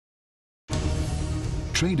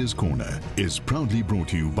Traders Corner is proudly brought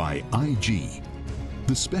to you by IG,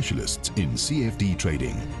 the specialists in CFD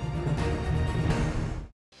trading.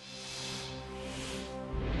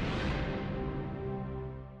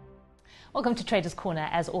 Welcome to Traders Corner.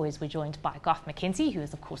 As always, we're joined by Garth McKenzie, who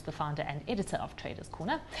is, of course, the founder and editor of Traders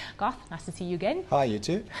Corner. Garth, nice to see you again. Hi, you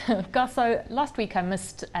too. Garth, so last week I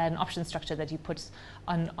missed an option structure that you put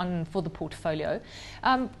on for the portfolio.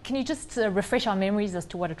 Can you just refresh our memories as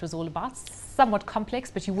to what it was all about? Somewhat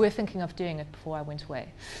complex, but you were thinking of doing it before I went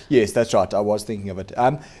away. Yes, that's right. I was thinking of it.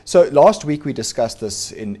 So last week we discussed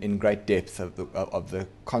this in great depth of the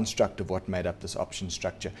construct of what made up this option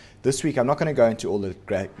structure. This week I'm not going to go into all the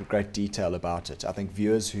great detail about it. I think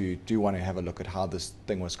viewers who do want to have a look at how this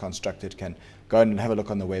thing was constructed can go and have a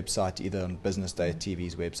look on the website, either on Business Day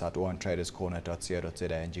TV's website or on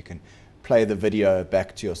traderscorner.co.za, and you can play the video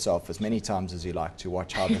back to yourself as many times as you like to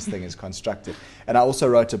watch how this thing is constructed. And I also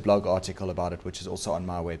wrote a blog article about it, which is also on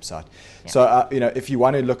my website. Yeah. So, if you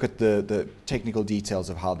want to look at the technical details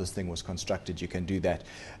of how this thing was constructed, you can do that.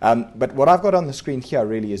 But what I've got on the screen here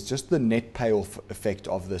really is just the net payoff effect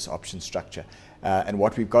of this option structure. And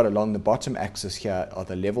what we've got along the bottom axis here are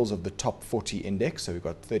the levels of the top 40 index. So we've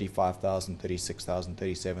got 35,000, 36,000,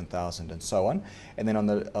 37,000, and so on. And then on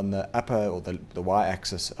the upper or the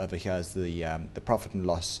y-axis over here is the profit and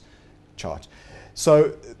loss chart.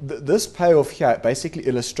 So this payoff here basically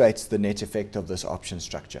illustrates the net effect of this option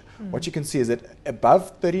structure. What you can see is that above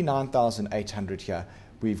 39,800 here,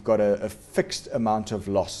 we've got a fixed amount of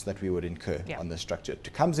loss that we would incur on this structure.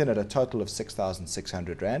 It comes in at a total of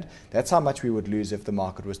 6,600 Rand. That's how much we would lose if the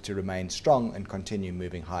market was to remain strong and continue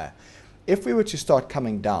moving higher. If we were to start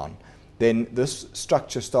coming down, then this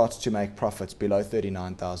structure starts to make profits below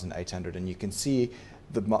 39,800, and you can see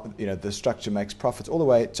the structure makes profits all the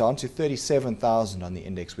way down to 37,000 on the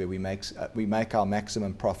index, where we make our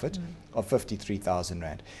maximum profit of 53,000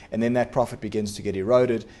 Rand. And then that profit begins to get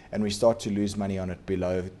eroded, and we start to lose money on it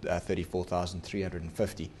below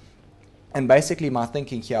 34,350. And basically my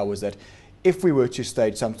thinking here was that if we were to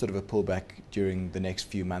stage some sort of a pullback during the next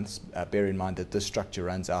few months, bear in mind that this structure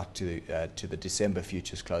runs out to the December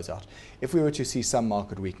futures closeout. If we were to see some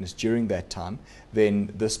market weakness during that time,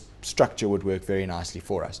 then this structure would work very nicely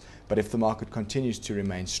for us. But if the market continues to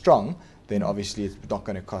remain strong, then obviously it's not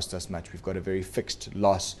going to cost us much. We've got a very fixed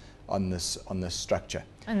loss on this structure.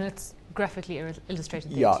 And it's graphically illustrated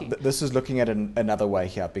there yeah, too. This is looking at another way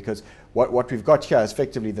here, because what we've got here is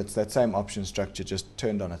effectively that same option structure just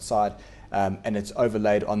turned on its side. And it's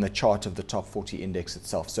overlaid on the chart of the top 40 index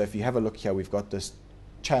itself. So if you have a look here, we've got this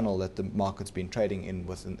channel that the market's been trading in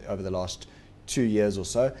over the last 2 years or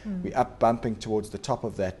so. We're up bumping towards the top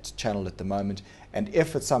of that channel at the moment. And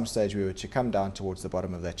if at some stage we were to come down towards the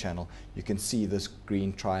bottom of that channel, you can see this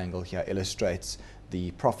green triangle here illustrates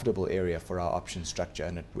the profitable area for our option structure,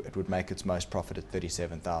 and it would make its most profit at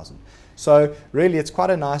 37,000. So really it's quite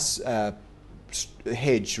a nice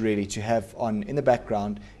hedge really to have on in the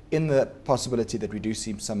background, in the possibility that we do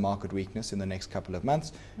see some market weakness in the next couple of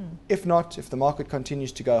months. If not, if the market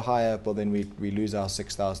continues to go higher, well then we lose our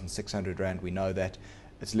 6,600 Rand. We know that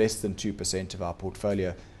it's less than 2% of our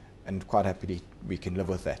portfolio, and quite happily we can live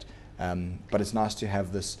with that. But it's nice to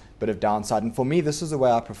have this bit of downside. And for me, this is the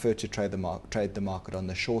way I prefer to trade the market on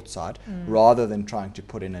the short side, rather than trying to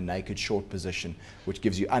put in a naked short position, which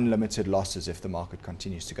gives you unlimited losses if the market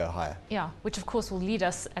continues to go higher. Yeah, which of course will lead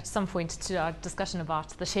us at some point to our discussion about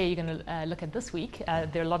the share you're going to look at this week. There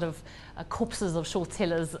are a lot of corpses of short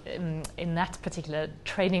sellers in that particular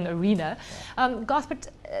trading arena. Garth, but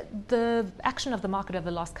the action of the market over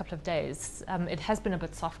the last couple of days, it has been a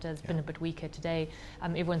bit softer, it's been a bit weaker today.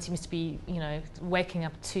 Everyone seems to be, waking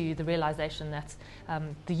up to the realization that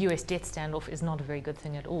the US debt standoff is not a very good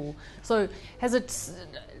thing at all. So has it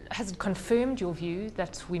confirmed your view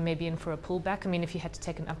that we may be in for a pullback? I mean, if you had to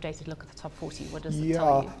take an updated look at the top 40, what does it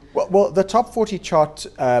tell you? Well, the top 40 chart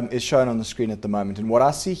is shown on the screen at the moment, and what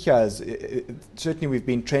I see here is certainly we've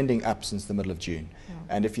been trending up since the middle of June.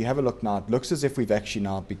 And if you have a look now, it looks as if we've actually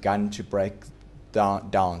now begun to break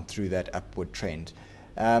down through that upward trend.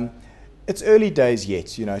 It's early days yet,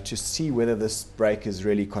 to see whether this break is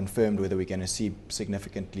really confirmed, whether we're going to see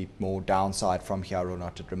significantly more downside from here or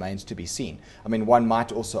not. It remains to be seen. I mean, one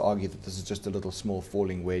might also argue that this is just a little small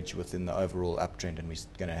falling wedge within the overall uptrend, and we're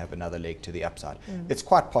going to have another leg to the upside. It's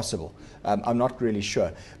quite possible. I'm not really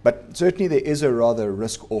sure. But certainly there is a rather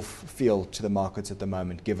risk-off feel to the markets at the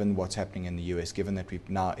moment, given what's happening in the US, given that we're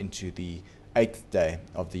now into the 8th day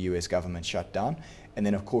of the US government shutdown. And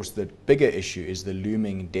then, of course, the bigger issue is the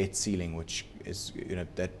looming debt ceiling, which is,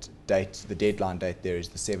 that date, the deadline date there is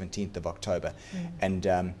the 17th of October.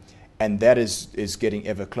 And And that is getting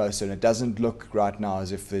ever closer, and it doesn't look right now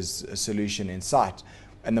as if there's a solution in sight.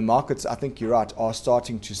 And the markets, I think you're right, are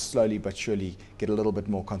starting to slowly but surely get a little bit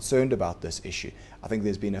more concerned about this issue. I think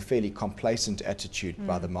there's been a fairly complacent attitude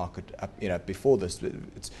by the market. Before this,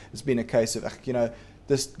 it's been a case of,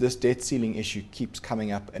 this debt ceiling issue keeps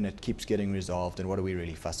coming up and it keeps getting resolved, and what are we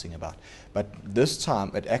really fussing about? But this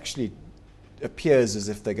time, it actually appears as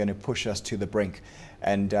if they're going to push us to the brink,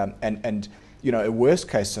 and a worst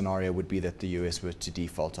case scenario would be that the US were to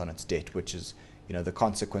default on its debt, which is, the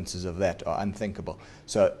consequences of that are unthinkable.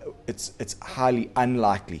 So it's highly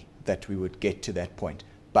unlikely that we would get to that point.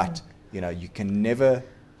 But, you can never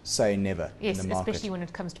say never in the market. Especially when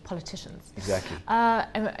it comes to politicians. Exactly.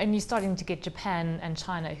 And you're starting to get Japan and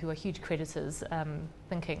China, who are huge creditors,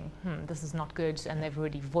 thinking, this is not good, and they've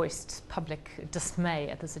already voiced public dismay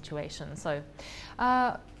at the situation. So,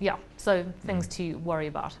 so things to worry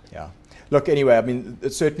about. Yeah. Look, anyway, I mean,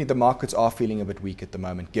 certainly the markets are feeling a bit weak at the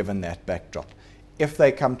moment, given that backdrop. If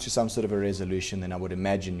they come to some sort of a resolution, then I would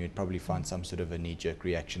imagine you'd probably find some sort of a knee-jerk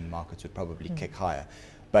reaction. Markets would probably kick higher.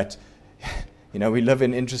 But we live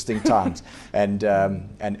in interesting times, and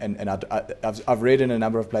I've read in a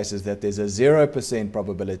number of places that there's a 0%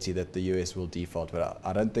 probability that the US will default, but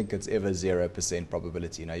I don't think it's ever 0%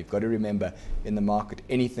 probability. You've got to remember, in the market,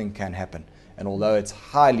 anything can happen, and although it's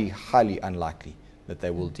highly, highly unlikely that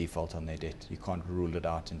they will default on their debt, you can't rule it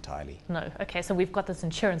out entirely. No. Okay, so we've got this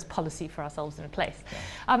insurance policy for ourselves in place.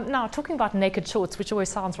 Yeah. Now, talking about naked shorts, which always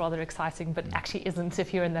sounds rather exciting, but actually isn't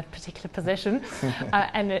if you're in that particular position.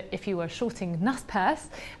 And if you were shorting Naspers,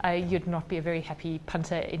 you'd not be a very happy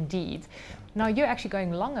punter indeed. Now, you're actually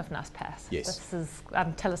going long of Naspers. Yes. This is,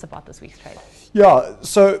 tell us about this week's trade. Yeah,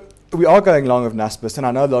 so we are going long of Naspers, and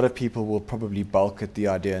I know a lot of people will probably balk at the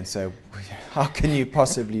idea and say, how can you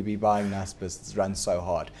possibly be buying Naspers? It's run so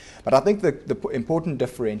hard. But I think the important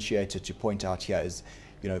differentiator to point out here is,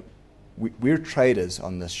 we're traders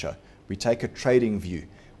on this show. We take a trading view.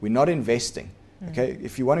 We're not investing. Okay,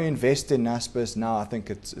 if you want to invest in Naspers now, I think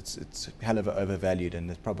it's hell of a overvalued,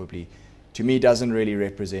 and it probably, to me, doesn't really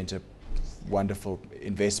represent a wonderful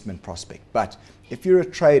investment prospect. But if you're a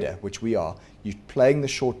trader, which we are, you're playing the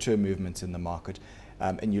short-term movements in the market,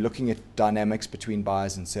 and you're looking at dynamics between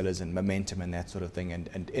buyers and sellers and momentum and that sort of thing,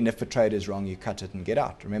 and if a trade is wrong, you cut it and get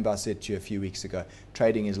out. Remember, I said to you a few weeks ago,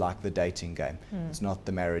 trading is like the dating game. It's not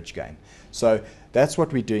the marriage game. So that's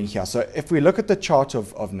what we're doing here. So if we look at the chart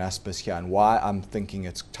of Naspers here, and why I'm thinking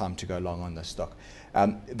it's time to go long on this stock,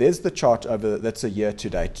 there's the chart that's a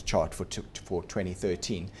year-to-date chart for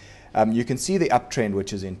 2013. You can see the uptrend,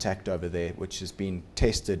 which is intact over there, which has been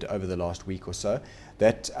tested over the last week or so.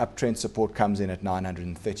 That uptrend support comes in at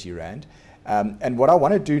 930 Rand. And what I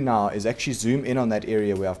want to do now is actually zoom in on that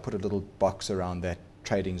area where I've put a little box around that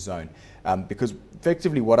trading zone. Because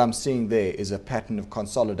effectively what I'm seeing there is a pattern of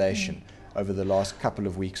consolidation over the last couple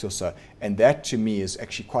of weeks or so. And that, to me, is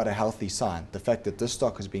actually quite a healthy sign. The fact that this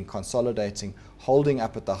stock has been consolidating, holding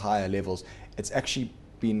up at the higher levels, it's actually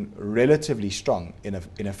been relatively strong in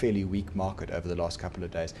a fairly weak market over the last couple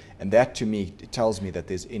of days, and that, to me, it tells me that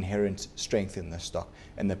there's inherent strength in this stock,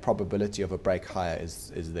 and the probability of a break higher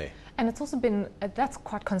is there. And it's also been that's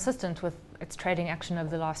quite consistent with its trading action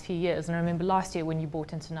over the last few years. And I remember last year when you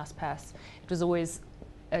bought into Naspers, it was always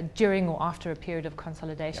during or after a period of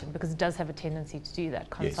consolidation, because it does have a tendency to do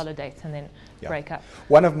that, consolidate and then break up.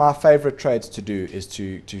 One of my favorite trades to do is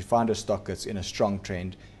to find a stock that's in a strong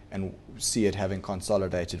trend and see it having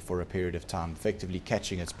consolidated for a period of time, effectively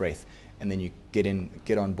catching its breath, and then you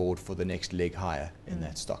get on board for the next leg higher in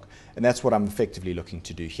that stock. And that's what I'm effectively looking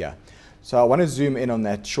to do here. So I want to zoom in on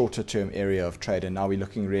that shorter term area of trade, and now we're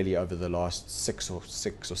looking really over the last six or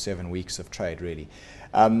 7 weeks of trade, really.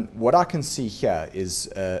 What I can see here is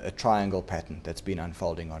a triangle pattern that's been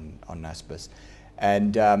unfolding on Naspers.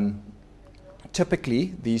 And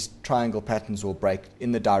typically, these triangle patterns will break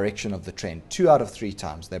in the direction of the trend. 2 out of 3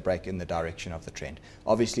 times they break in the direction of the trend.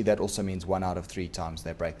 Obviously, that also means 1 out of 3 times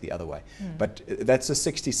they break the other way. But that's a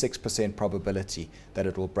 66% probability that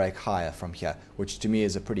it will break higher from here, which to me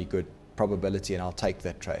is a pretty good probability, and I'll take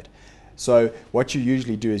that trade. So what you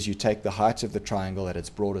usually do is you take the height of the triangle at its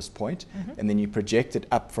broadest point, and then you project it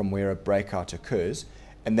up from where a breakout occurs.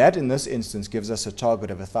 And that, in this instance, gives us a target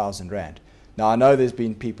of 1,000 Rand. Now, I know there's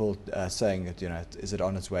been people saying that, is it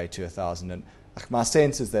on its way to 1,000? And my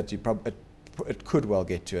sense is that it could well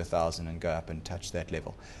get to 1,000 and go up and touch that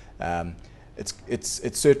level.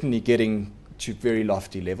 It's certainly getting to very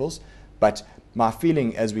lofty levels, but my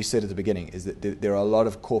feeling, as we said at the beginning, is that there are a lot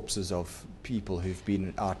of corpses of people who've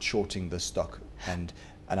been out shorting this stock, and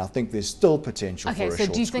And I think there's still potential for a short squeeze. Okay,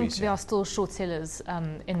 so do you think here. there are still short sellers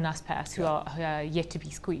in Naspers who are yet to be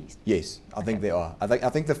squeezed? Yes, I think there are. I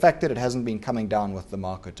think the fact that it hasn't been coming down with the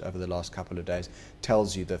market over the last couple of days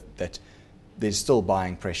tells you that there's still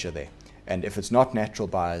buying pressure there. And if it's not natural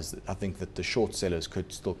buyers, I think that the short sellers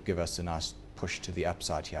could still give us a nice push to the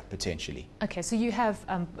upside here, potentially. Okay, so you have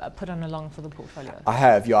put on a long for the portfolio? I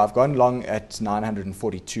have, yeah. I've gone long at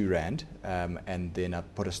 942 Rand, and then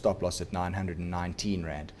I've put a stop loss at 919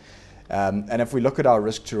 Rand. And if we look at our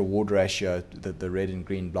risk to reward ratio, the red and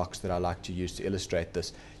green blocks that I like to use to illustrate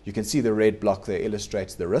this, you can see the red block there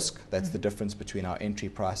illustrates the risk. That's the difference between our entry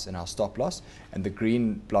price and our stop loss. And the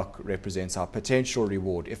green block represents our potential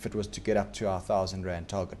reward. If it was to get up to our 1,000 Rand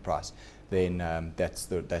target price, then that's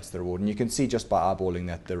the reward. And you can see just by eyeballing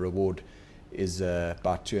that the reward is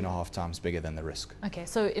about 2.5 times bigger than the risk. Okay,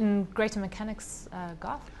 so in greater mechanics,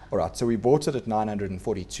 Garth? All right, so we bought it at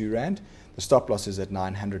 942 Rand. The stop loss is at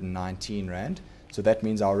 919 Rand. So that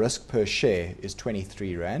means our risk per share is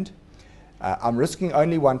 23 Rand. I'm risking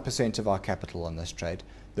only 1% of our capital on this trade.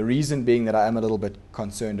 The reason being that I am a little bit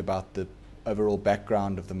concerned about the overall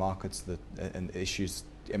background of the markets and issues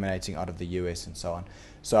emanating out of the US and so on.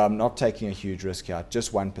 So I'm not taking a huge risk here,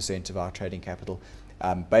 just 1% of our trading capital.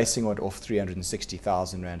 Basing it off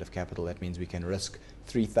 360,000 Rand of capital, that means we can risk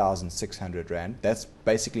 3,600 Rand. That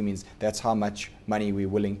basically means that's how much money we're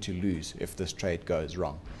willing to lose if this trade goes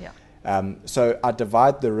wrong. Yeah. So I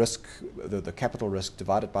divide the risk, the capital risk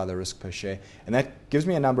divided by the risk per share, and that gives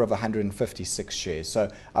me a number of 156 shares.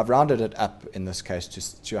 So I've rounded it up in this case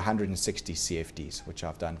to 160 CFDs, which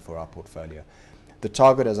I've done for our portfolio. The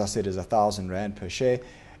target, as I said, is 1,000 Rand per share,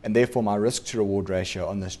 and therefore my risk to reward ratio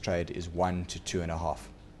on this trade is 1 to 2.5.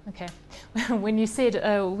 Okay. When you said,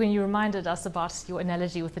 when you reminded us about your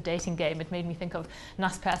analogy with the dating game, it made me think of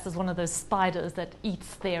Naspers as one of those spiders that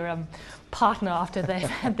eats their partner after they've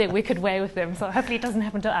had their wicked way with them. So hopefully it doesn't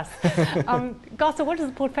happen to us. Garth, so what does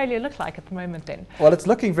the portfolio look like at the moment then? Well, it's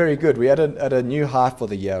looking very good. We had a new high for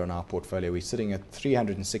the year on our portfolio. We're sitting at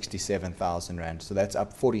 367,000 Rand. So that's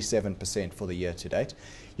up 47% for the year to date.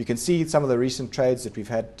 You can see some of the recent trades that we've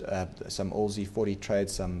had, some Aussie 40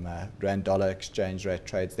 trades, some Rand-dollar exchange rate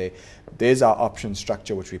trades there. There's our option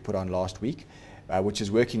structure, which we put on last week, which is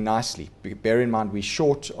working nicely. Bear in mind, we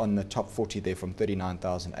short on the top 40 there from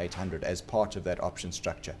 39,800 as part of that option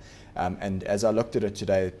structure. And as I looked at it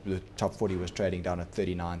today, the top 40 was trading down at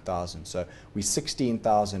 39,000. So we're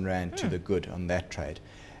 16,000 Rand to the good on that trade.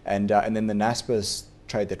 And then the Naspers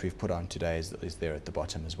trade that we've put on today is there at the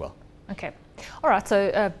bottom as well. Okay. All right,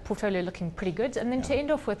 so portfolio looking pretty good. And then to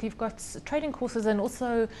end off with, you've got trading courses and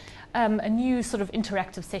also a new sort of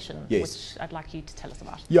interactive session, which I'd like you to tell us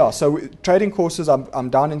about. Yeah, so trading courses, I'm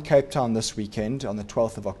down in Cape Town this weekend on the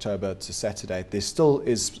 12th of October. It's a Saturday. There still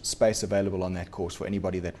is space available on that course for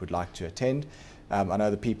anybody that would like to attend. I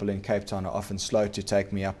know the people in Cape Town are often slow to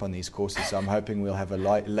take me up on these courses, so I'm hoping we'll have a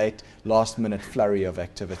late last-minute flurry of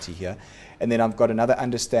activity here. And then I've got another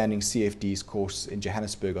Understanding CFDs course in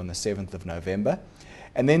Johannesburg on the 7th of November.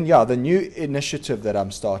 And then, the new initiative that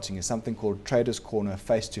I'm starting is something called Traders Corner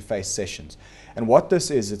face-to-face sessions. And what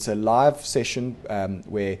this is, it's a live session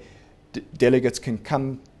where delegates can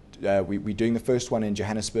come. We're doing the first one in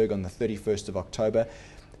Johannesburg on the 31st of October.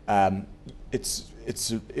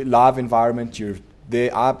 It's a live environment. You're there.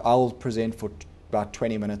 I'll present for about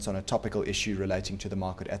 20 minutes on a topical issue relating to the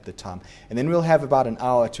market at the time. And then we'll have about an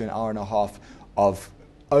hour to an hour and a half of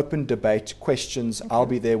open debate, questions. Okay. I'll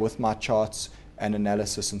be there with my charts and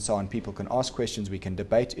analysis and so on. People can ask questions. We can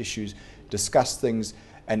debate issues, discuss things,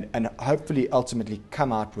 and hopefully ultimately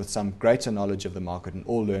come out with some greater knowledge of the market and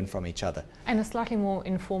all learn from each other. And a slightly more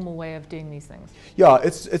informal way of doing these things. Yeah,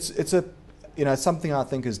 it's something I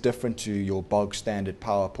think is different to your bog standard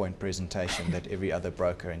PowerPoint presentation that every other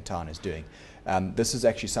broker in town is doing. This is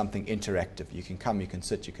actually something interactive. You can come, you can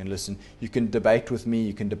sit, you can listen, you can debate with me,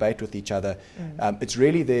 you can debate with each other. It's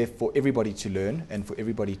really there for everybody to learn and for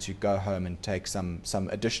everybody to go home and take some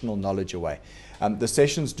additional knowledge away. The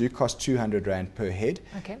sessions do cost 200 Rand per head.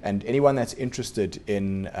 Okay. And anyone that's interested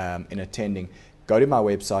in attending, go to my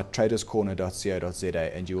website,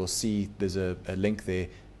 traderscorner.co.za, and you will see there's a link there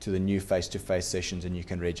to the new face-to-face sessions, and you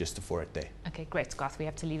can register for it there. Okay, great, Garth. We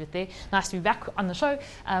have to leave it there. Nice to be back on the show.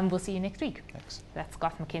 We'll see you next week. Thanks. That's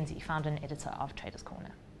Garth McKenzie, founder and editor of Traders Corner.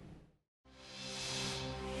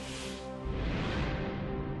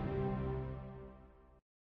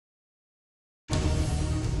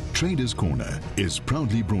 Traders Corner is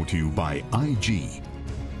proudly brought to you by IG,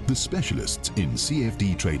 the specialists in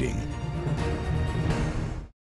CFD trading.